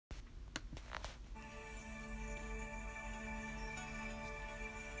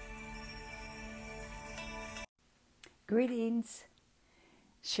Greetings,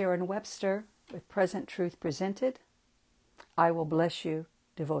 Sharon Webster with Present Truth Presented. I will bless you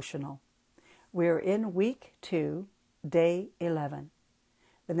devotional. We're in week 2, day 11.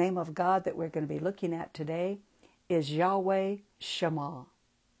 The name of God that we're going to be looking at today is Yahweh-Shammah.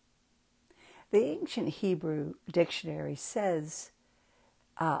 The ancient Hebrew dictionary says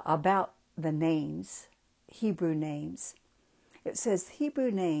about the names, Hebrew names. It says Hebrew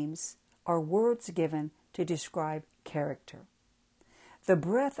names are words given to describe character. The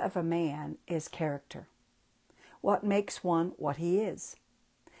breath of a man is character. What makes one what he is?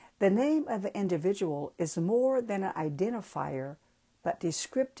 The name of an individual is more than an identifier, but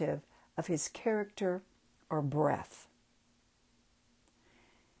descriptive of his character or breath.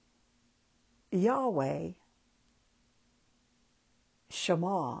 Yahweh,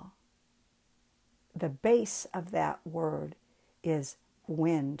 Shammah, the base of that word is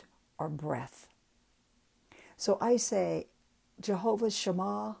wind or breath. So I say,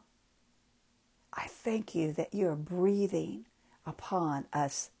 Jehovah-Shammah, I thank you that you're breathing upon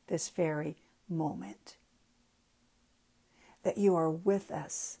us this very moment. That you are with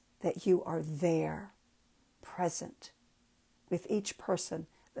us, that you are there, present with each person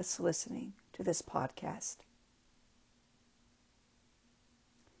that's listening to this podcast.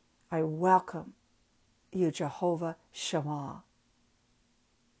 I welcome you, Jehovah-Shammah,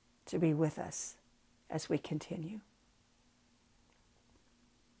 to be with us as we continue.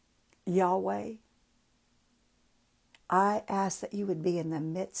 Yahweh, I ask that you would be in the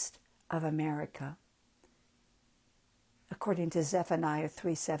midst of America, according to Zephaniah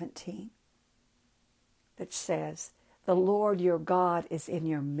 3:17, that says, the Lord your God is in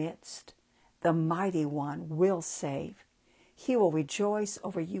your midst. The mighty one will save. He will rejoice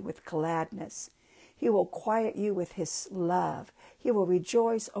over you with gladness. He will quiet you with his love. He will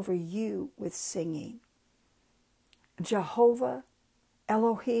rejoice over you with singing. Jehovah,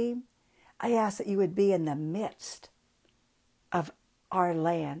 Elohim, I ask that you would be in the midst of our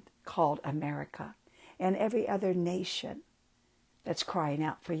land called America and every other nation that's crying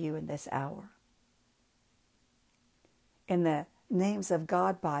out for you in this hour. In the Names of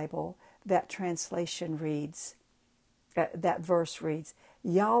God Bible, that translation reads, that verse reads,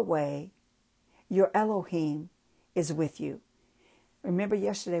 Yahweh, your Elohim, is with you. Remember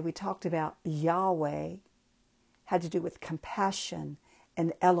yesterday we talked about Yahweh had to do with compassion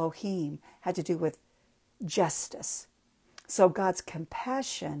and Elohim had to do with justice. So God's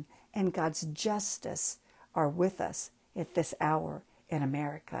compassion and God's justice are with us at this hour in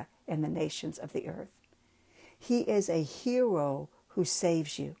America and the nations of the earth. He is a hero who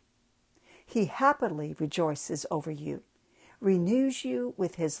saves you. He happily rejoices over you, renews you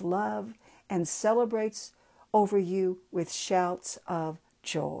with his love, and celebrates over you with shouts of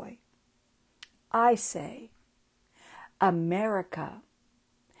joy. I say, America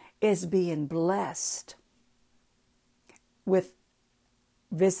is being blessed with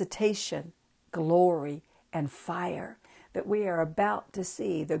visitation, glory, and fire, that we are about to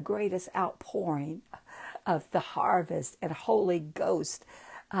see the greatest outpouring of the harvest and Holy Ghost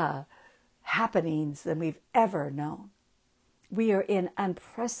happenings than we've ever known. We are in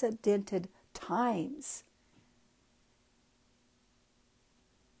unprecedented times.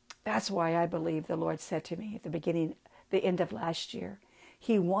 That's why I believe the Lord said to me at the end of last year,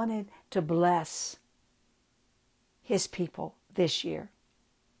 he wanted to bless his people this year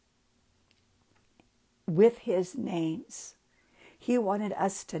with his names. He wanted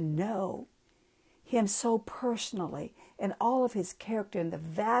us to know him so personally and all of his character and the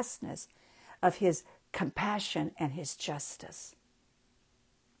vastness of his compassion and his justice.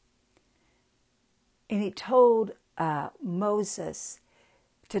 And he told Moses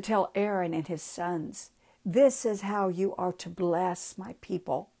to tell Aaron and his sons, this is how you are to bless my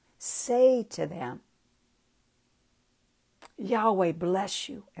people. Say to them, Yahweh bless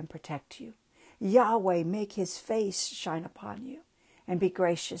you and protect you. Yahweh make his face shine upon you and be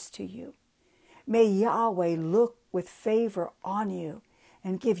gracious to you. May Yahweh look with favor on you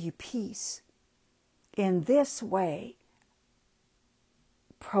and give you peace. In this way,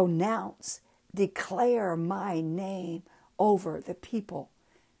 pronounce, declare my name over the people,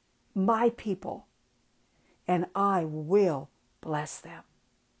 my people, and I will bless them.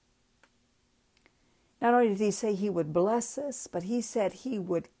 Not only did he say he would bless us, but he said he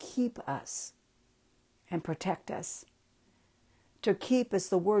would keep us and protect us. To keep is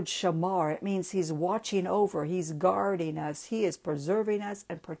the word shamar. It means he's watching over, he's guarding us, he is preserving us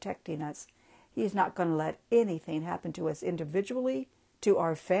and protecting us. He's not going to let anything happen to us individually, to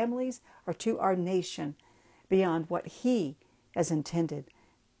our families, or to our nation beyond what he has intended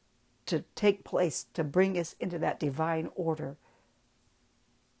to take place to bring us into that divine order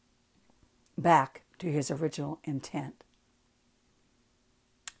back to his original intent.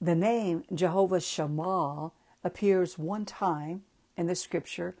 The name Jehovah-Shammah appears one time in the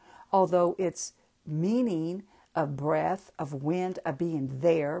scripture, although its meaning of breath, of wind, of being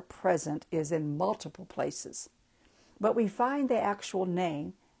there, present, is in multiple places. But we find the actual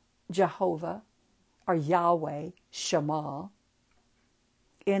name, Jehovah, or Yahweh-Shammah,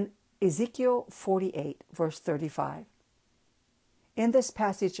 in Ezekiel 48, verse 35. In this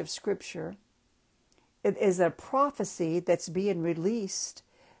passage of scripture, it is a prophecy that's being released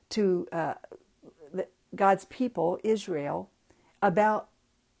to God's people, Israel, about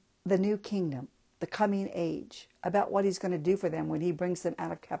the new kingdom, the coming age, about what he's going to do for them when he brings them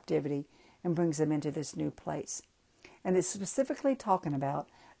out of captivity and brings them into this new place. And it's specifically talking about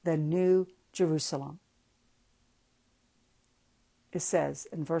the new Jerusalem. It says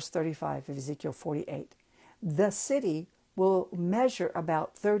in verse 35 of Ezekiel 48, the city will measure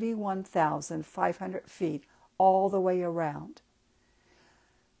about 31,500 feet all the way around.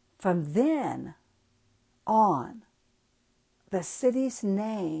 From then on, the city's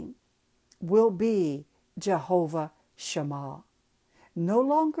name will be Jehovah-Shammah. No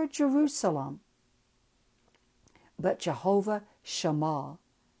longer Jerusalem, but Jehovah-Shammah.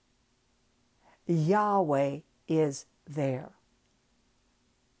 Yahweh is there.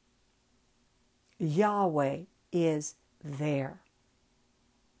 Yahweh is there.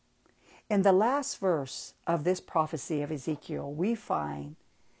 In the last verse of this prophecy of Ezekiel, we find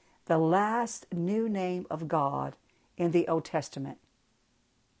the last new name of God in the Old Testament.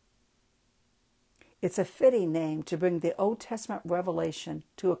 It's a fitting name to bring the Old Testament revelation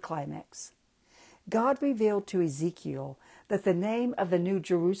to a climax. God revealed to Ezekiel that the name of the New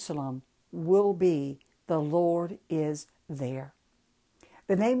Jerusalem will be the Lord is there.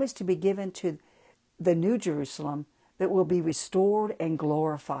 The name is to be given to the New Jerusalem that will be restored and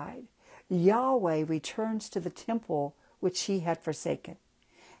glorified. Yahweh returns to the temple which he had forsaken.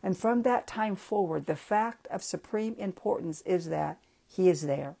 And from that time forward, the fact of supreme importance is that he is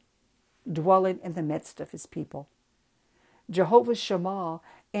there, dwelling in the midst of his people. Jehovah-Shammah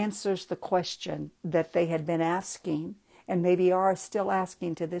answers the question that they had been asking, and maybe are still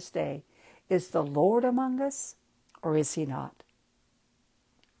asking to this day, is the Lord among us, or is he not?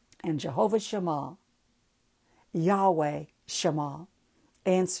 And Jehovah-Shammah, Yahweh-Shammah,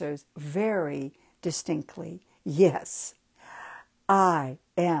 answers very distinctly, yes, I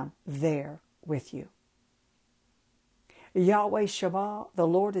am there with you. Yahweh-Shammah, the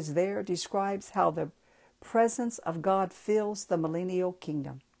Lord is there, describes how the presence of God fills the millennial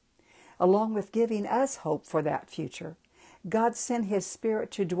kingdom. Along with giving us hope for that future, God sent his Spirit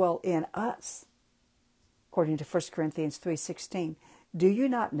to dwell in us. According to 1 Corinthians 3:16, do you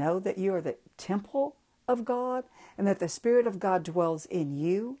not know that you are the temple of God and that the Spirit of God dwells in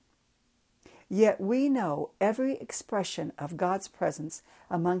you? Yet we know every expression of God's presence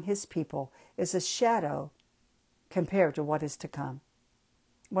among his people is a shadow compared to what is to come.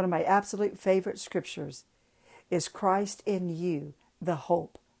 One of my absolute favorite scriptures is Christ in you, the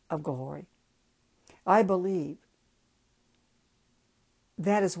hope of glory. I believe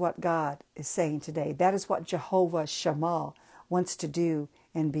that is what God is saying today. That is what Jehovah-Shammah wants to do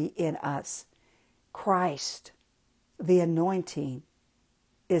and be in us. Christ, the anointing,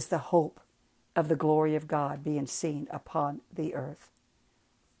 is the hope of the glory of God being seen upon the earth.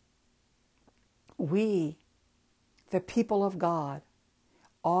 We, the people of God,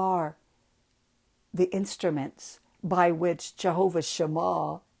 are the instruments by which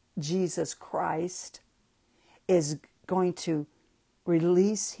Jehovah-Shammah, Jesus Christ, is going to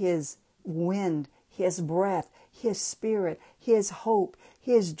release his wind, his breath, his spirit, his hope,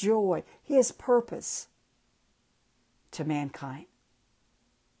 his joy, his purpose to mankind.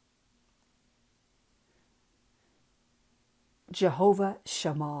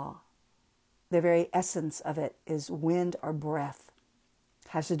 Jehovah-Shammah, the very essence of it is wind or breath,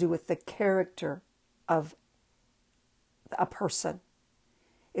 has to do with the character of a person.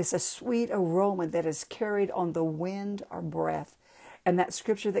 It's a sweet aroma that is carried on the wind or breath. And that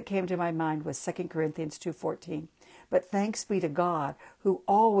scripture that came to my mind was 2 Corinthians 2:14. But thanks be to God who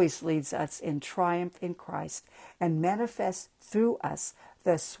always leads us in triumph in Christ and manifests through us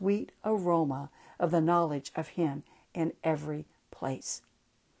the sweet aroma of the knowledge of him in every place.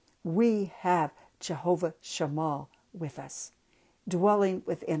 We have Jehovah-Shammah with us, dwelling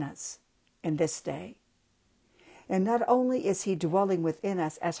within us in this day. And not only is he dwelling within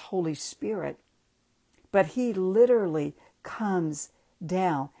us as Holy Spirit, but he literally comes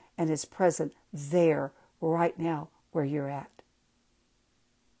down and is present there right now where you're at.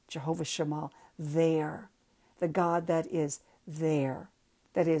 Jehovah-Shammah, there. The God that is there,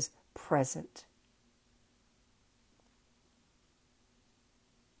 that is present.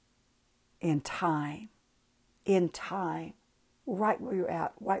 In time, right where you're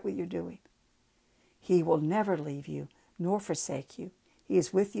at, right what you're doing. He will never leave you nor forsake you. He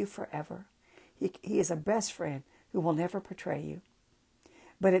is with you forever. He is a best friend who will never betray you.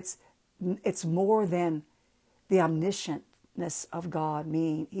 But it's more than the omniscientness of God,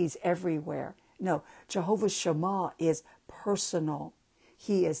 meaning he's everywhere. No, Jehovah-Shammah is personal.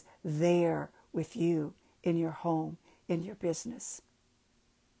 He is there with you in your home, in your business,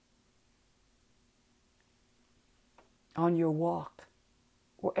 on your walk,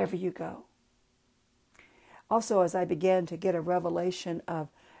 wherever you go. Also, as I began to get a revelation of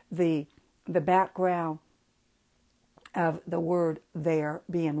the background of the word there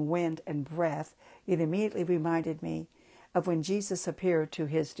being wind and breath, it immediately reminded me of when Jesus appeared to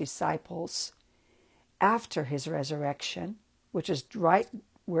his disciples after his resurrection, which is right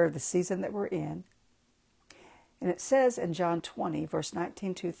where the season that we're in. And it says in John 20, verse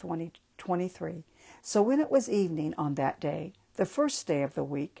 19 to 23, so when it was evening on that day, the first day of the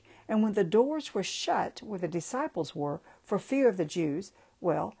week, and when the doors were shut where the disciples were for fear of the Jews,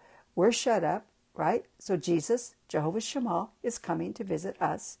 well, we're shut up, right? So Jesus, Jehovah-Shammah, is coming to visit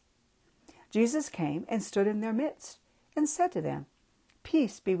us. Jesus came and stood in their midst and said to them,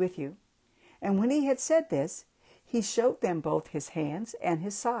 peace be with you. And when he had said this, he showed them both his hands and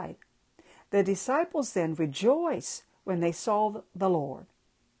his side. The disciples then rejoiced when they saw the Lord.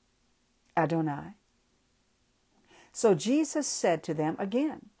 Adonai. So Jesus said to them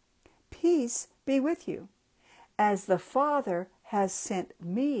again, peace be with you. As the Father has sent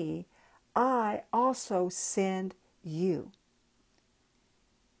me, I also send you.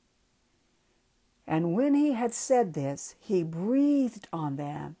 And when he had said this, he breathed on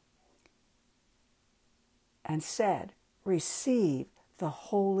them and said, receive the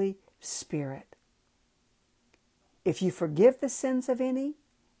Holy Spirit. If you forgive the sins of any,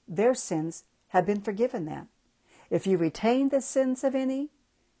 their sins have been forgiven them. If you retain the sins of any,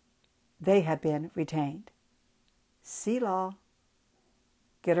 they have been retained. Selah.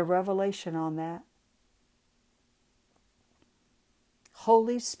 Get a revelation on that.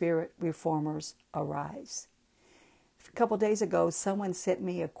 Holy Spirit reformers, arise. A couple days ago, someone sent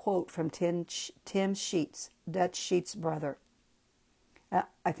me a quote from Tim Sheets, Dutch Sheets' brother.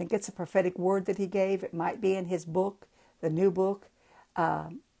 I think it's a prophetic word that he gave. It might be in his book, the new book,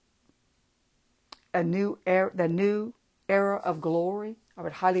 the new era of glory. I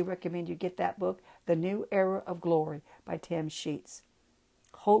would highly recommend you get that book, The New Era of Glory by Tim Sheets.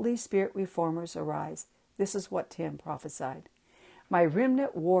 Holy Spirit reformers, arise. This is what Tim prophesied. My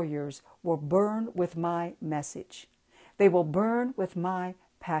remnant warriors will burn with my message. They will burn with my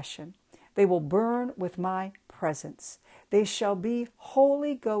passion. They will burn with my presence. They shall be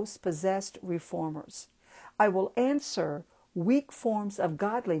Holy Ghost possessed reformers. I will answer weak forms of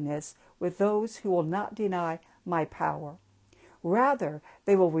godliness with those who will not deny my power. Rather,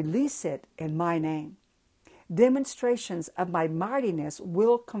 they will release it in my name. Demonstrations of my mightiness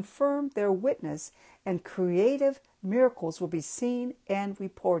will confirm their witness, and creative miracles will be seen and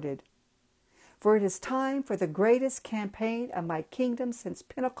reported. For it is time for the greatest campaign of my kingdom since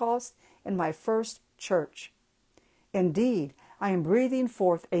Pentecost in my first church. Indeed, I am breathing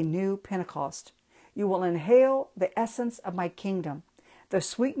forth a new Pentecost. You will inhale the essence of my kingdom, the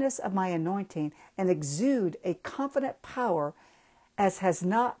sweetness of my anointing, and exude a confident power as has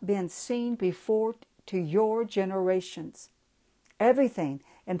not been seen before to your generations. Everything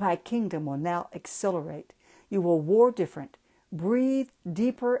in my kingdom will now accelerate. You will war different, breathe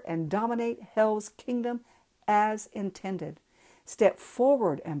deeper, and dominate hell's kingdom as intended. Step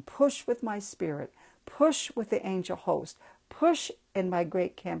forward and push with my spirit. Push with the angel host. Push in my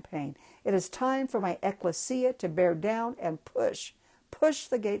great campaign. It is time for my ecclesia to bear down and push. Push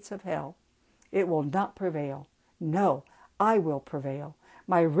the gates of hell. It will not prevail. No, I will prevail.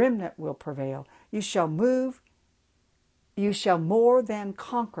 My remnant will prevail. You shall move. You shall more than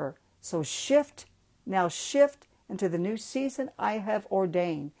conquer. So shift, now shift into the new season I have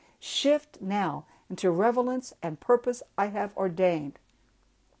ordained. Shift now into relevance and purpose I have ordained.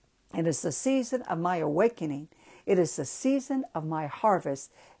 It is the season of my awakening. It is the season of my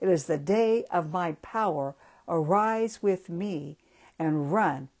harvest. It is the day of my power. Arise with me and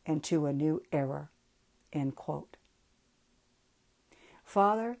run into a new era. End quote.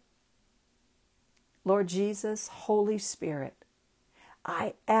 Father, Lord Jesus, Holy Spirit,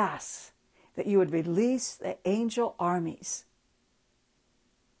 I ask that you would release the angel armies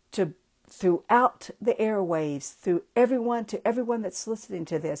to throughout the airwaves, to everyone that's listening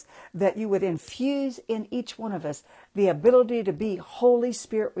to this, that you would infuse in each one of us the ability to be Holy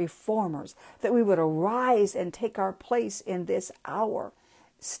Spirit reformers, that we would arise and take our place in this hour,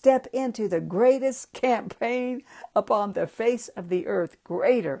 step into the greatest campaign upon the face of the earth,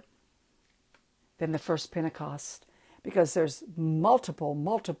 greater than the first Pentecost, because there's multiple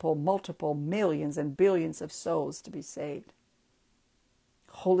millions and billions of souls to be saved.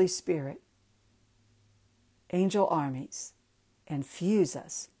 Holy Spirit, angel armies, infuse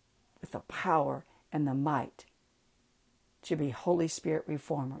us with the power and the might to be Holy Spirit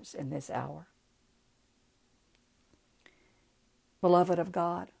reformers in this hour. Beloved of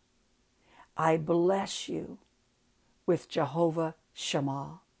God, I bless you with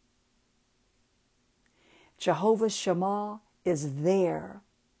Jehovah-Shammah. Jehovah-Shammah is there,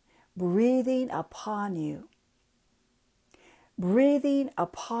 breathing upon you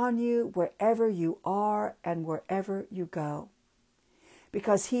wherever you are and wherever you go.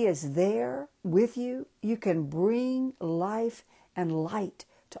 Because he is there with you, you can bring life and light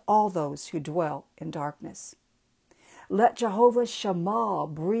to all those who dwell in darkness. Let Jehovah-Shammah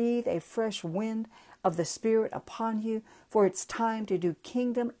breathe a fresh wind of the Spirit upon you, for it's time to do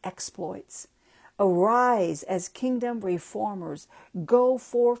kingdom exploits. Arise as kingdom reformers. Go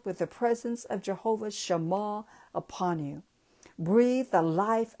forth with the presence of Jehovah-Shammah upon you. Breathe the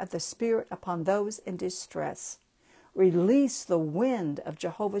life of the Spirit upon those in distress. Release the wind of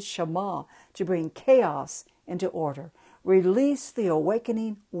Jehovah-Shammah to bring chaos into order. Release the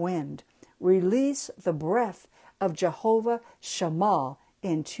awakening wind. Release the breath of Jehovah-Shammah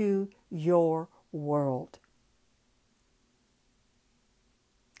into your world.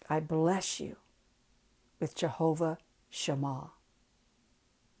 I bless you with Jehovah-Shammah.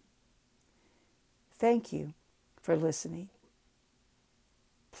 Thank you for listening.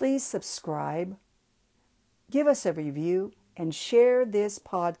 Please subscribe, give us a review, and share this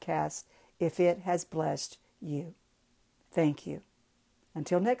podcast if it has blessed you. Thank you.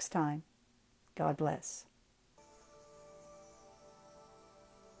 Until next time, God bless.